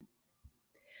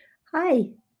Hi,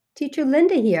 Teacher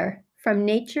Linda here from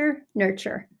Nature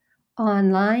Nurture,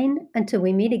 online until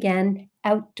we meet again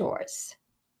outdoors.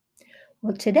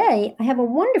 Well, today I have a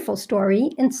wonderful story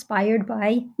inspired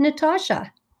by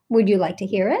Natasha. Would you like to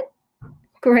hear it?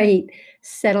 Great.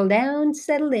 Settle down,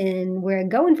 settle in. We're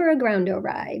going for a groundo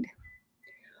ride.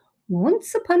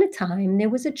 Once upon a time, there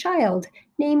was a child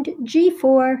named G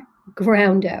for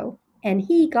Groundo, and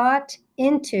he got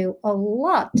into a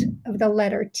lot of the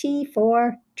letter T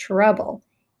for trouble.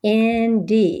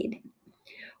 Indeed.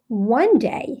 One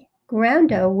day,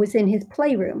 Groundo was in his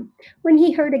playroom when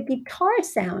he heard a guitar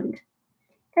sound,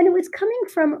 and it was coming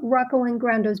from Rocco and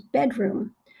Groundo's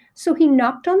bedroom. So he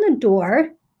knocked on the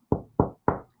door,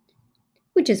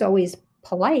 which is always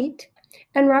polite,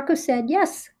 and Rocco said,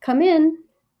 "Yes, come in."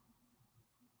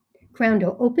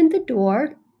 Groundo opened the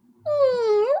door,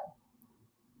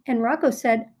 and Rocco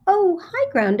said, "Oh,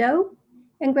 hi, Groundo."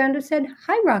 And Groundo said,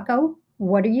 "Hi, Rocco.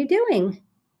 What are you doing?"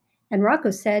 And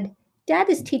Rocco said, "Dad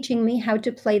is teaching me how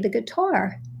to play the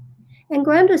guitar." And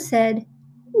Groundo said,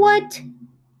 "What?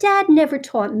 Dad never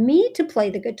taught me to play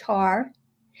the guitar."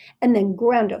 And then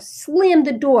Groundo slammed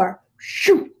the door,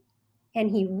 shoo, and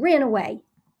he ran away.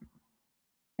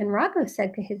 And Rocco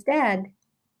said to his dad,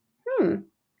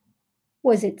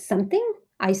 was it something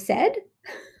I said?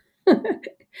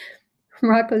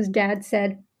 Rocco's dad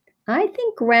said, "I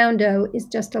think Groundo is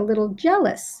just a little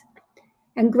jealous."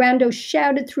 And Groundo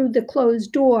shouted through the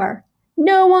closed door,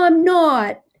 "No, I'm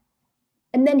not."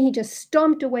 And then he just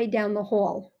stomped away down the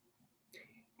hall.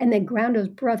 And then Groundo's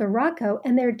brother Rocco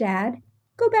and their dad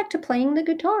go back to playing the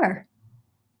guitar.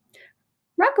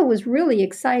 Rocco was really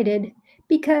excited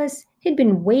because he'd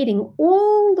been waiting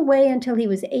all the way until he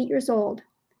was 8 years old,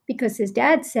 because his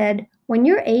dad said, "When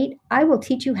you're 8, I will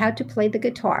teach you how to play the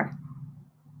guitar."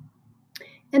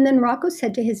 And then Rocco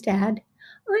said to his dad,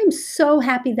 "I'm so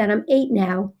happy that I'm 8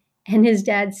 now." And his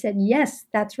dad said, "Yes,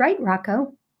 that's right,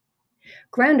 Rocco."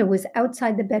 Groundo was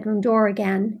outside the bedroom door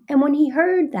again, and when he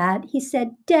heard that, he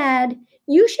said, "Dad,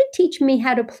 you should teach me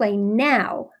how to play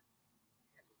now."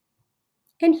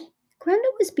 And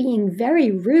Groundo was being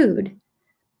very rude,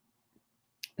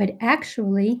 but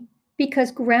actually,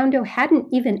 because Groundo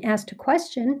hadn't even asked a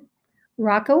question,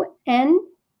 Rocco and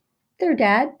their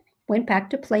dad went back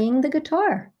to playing the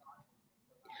guitar.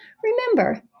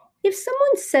 Remember, if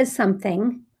someone says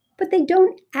something, but they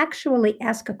don't actually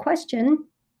ask a question,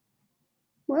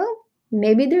 well,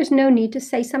 maybe there's no need to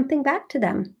say something back to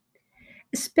them,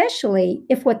 especially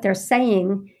if what they're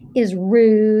saying is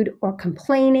rude or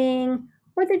complaining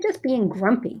or they're just being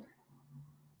grumpy.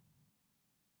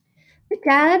 The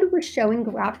dad was showing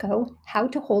Rocco how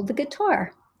to hold the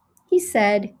guitar. He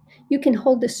said, "You can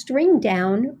hold the string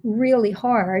down really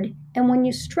hard, and when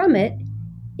you strum it,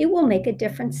 it will make a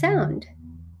different sound.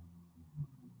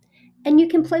 And you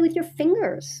can play with your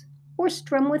fingers or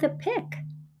strum with a pick.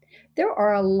 There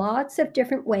are lots of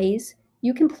different ways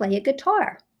you can play a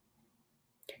guitar."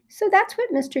 So that's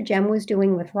what Mr. Jem was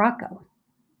doing with Rocco.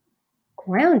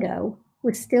 Groundo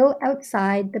was still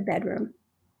outside the bedroom.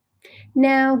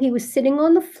 Now he was sitting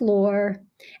on the floor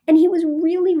and he was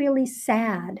really, really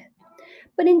sad.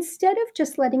 But instead of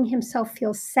just letting himself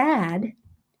feel sad,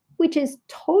 which is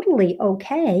totally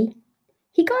okay,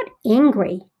 he got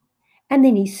angry. And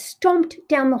then he stomped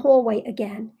down the hallway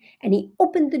again and he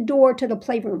opened the door to the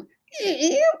playroom.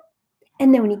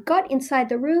 And then when he got inside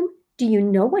the room, do you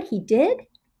know what he did?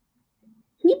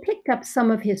 He picked up some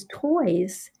of his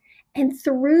toys and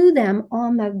threw them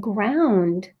on the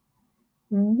ground.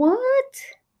 What?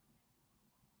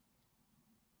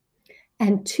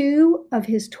 And two of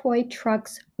his toy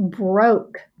trucks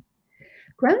broke.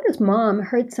 Groundo's mom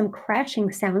heard some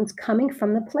crashing sounds coming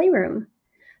from the playroom.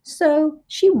 So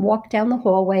she walked down the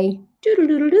hallway,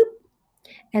 doodle-doodle-doop,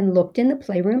 and looked in the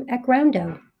playroom at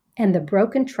Groundo and the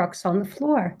broken trucks on the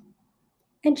floor.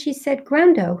 And she said,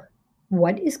 "Groundo,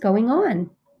 what is going on?"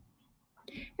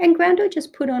 And Groundo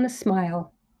just put on a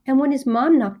smile. And when his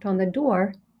mom knocked on the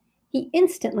door, he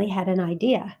instantly had an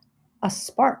idea, a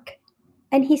spark.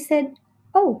 And he said,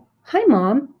 "Oh, hi,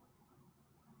 Mom.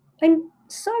 I'm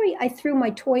sorry I threw my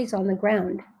toys on the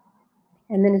ground."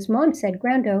 And then his mom said,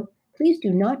 "Groundo, please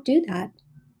do not do that."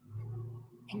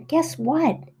 And guess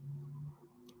what?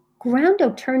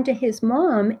 Groundo turned to his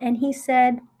mom and he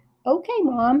said, "Okay,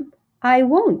 Mom, I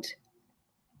won't."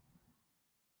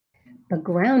 But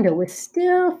Groundo was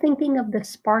still thinking of the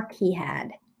spark he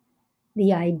had,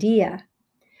 the idea.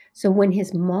 So when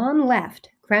his mom left,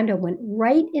 Groundo went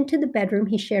right into the bedroom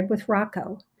he shared with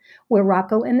Rocco, where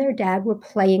Rocco and their dad were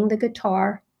playing the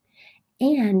guitar.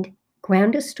 And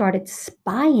Groundo started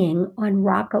spying on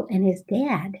Rocco and his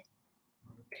dad.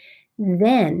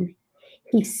 Then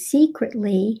He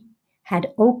secretly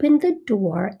had opened the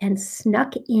door and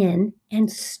snuck in and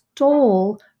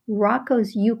stole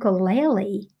Rocco's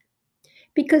ukulele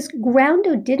because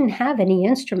Groundo didn't have any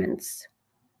instruments.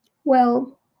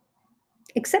 Well,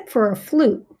 except for a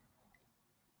flute,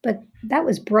 but that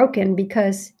was broken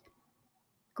because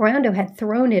Groundo had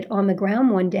thrown it on the ground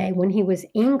one day when he was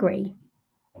angry.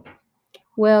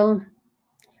 Well,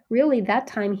 really, that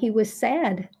time he was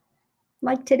sad,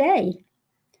 like today.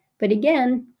 But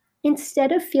again,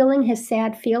 instead of feeling his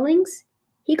sad feelings,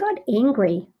 he got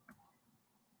angry.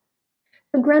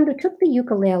 So Groundo took the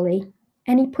ukulele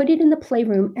and he put it in the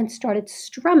playroom and started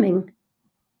strumming.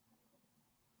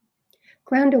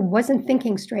 Groundo wasn't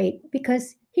thinking straight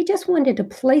because he just wanted to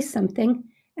play something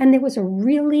and there was a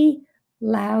really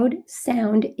loud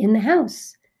sound in the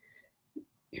house.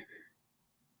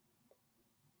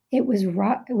 It was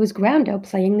Groundo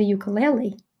playing the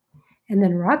ukulele. And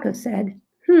then Rocco said,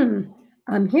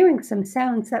 I'm hearing some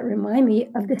sounds that remind me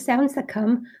of the sounds that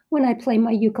come when I play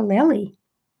my ukulele.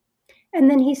 And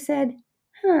then he said,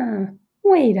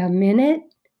 wait a minute.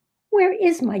 Where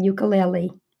is my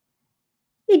ukulele?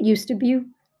 It used to be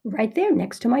right there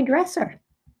next to my dresser.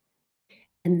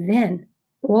 And then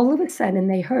all of a sudden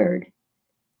they heard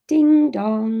ding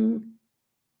dong.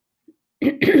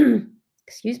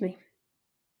 Excuse me.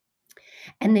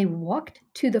 And they walked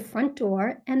to the front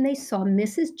door and they saw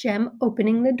Mrs. Jem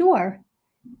opening the door.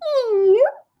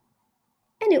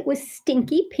 And it was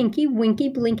Stinky, Pinky, Winky,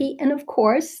 Blinky, and of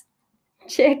course,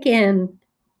 Chicken.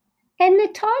 And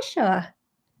Natasha,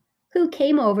 who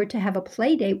came over to have a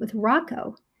play date with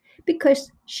Rocco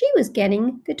because she was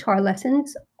getting guitar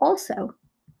lessons also.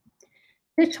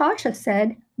 Natasha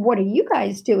said, "What are you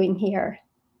guys doing here?"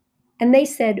 And they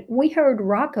said, "We heard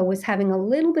Rocco was having a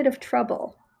little bit of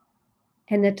trouble."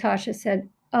 And Natasha said,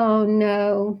 "Oh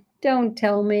no, don't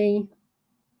tell me."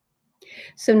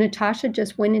 So Natasha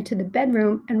just went into the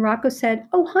bedroom and Rocco said,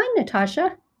 "Oh, hi,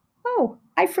 Natasha. Oh,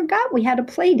 I forgot we had a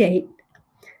play date."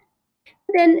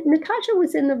 Then Natasha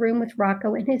was in the room with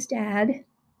Rocco and his dad.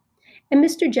 And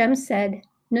Mr. Jem said,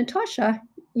 "Natasha,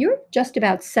 you're just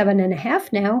about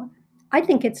 7.5 now. I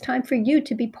think it's time for you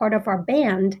to be part of our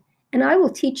band, and I will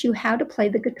teach you how to play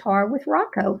the guitar with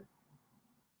Rocco."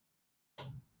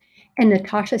 And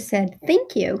Natasha said,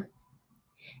 "Thank you."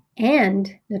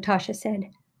 And Natasha said,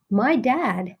 "My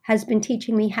dad has been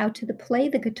teaching me how to play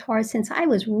the guitar since I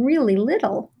was really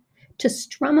little, to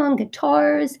strum on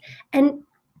guitars and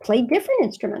play different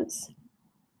instruments."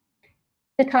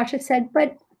 Natasha said,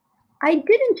 "But I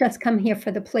didn't just come here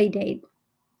for the play date."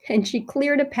 And she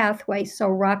cleared a pathway so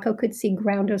Rocco could see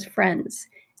Groundo's friends,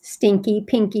 Stinky,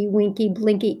 Pinky, Winky,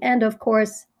 Blinky, and of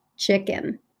course,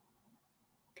 Chicken.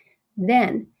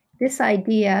 Then this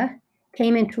idea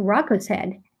came into Rocco's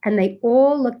head, and they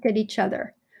all looked at each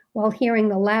other while hearing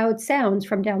the loud sounds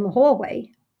from down the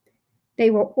hallway.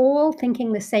 They were all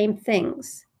thinking the same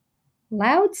things.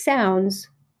 Loud sounds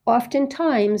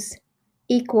oftentimes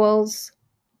equals,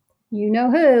 you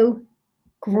know who,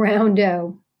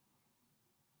 Groundo.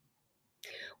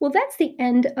 Well, that's the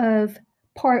end of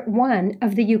part 1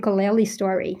 of the ukulele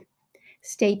story.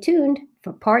 Stay tuned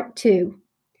for part 2.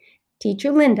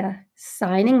 Teacher Linda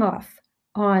signing off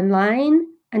online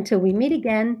until we meet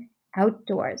again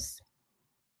outdoors.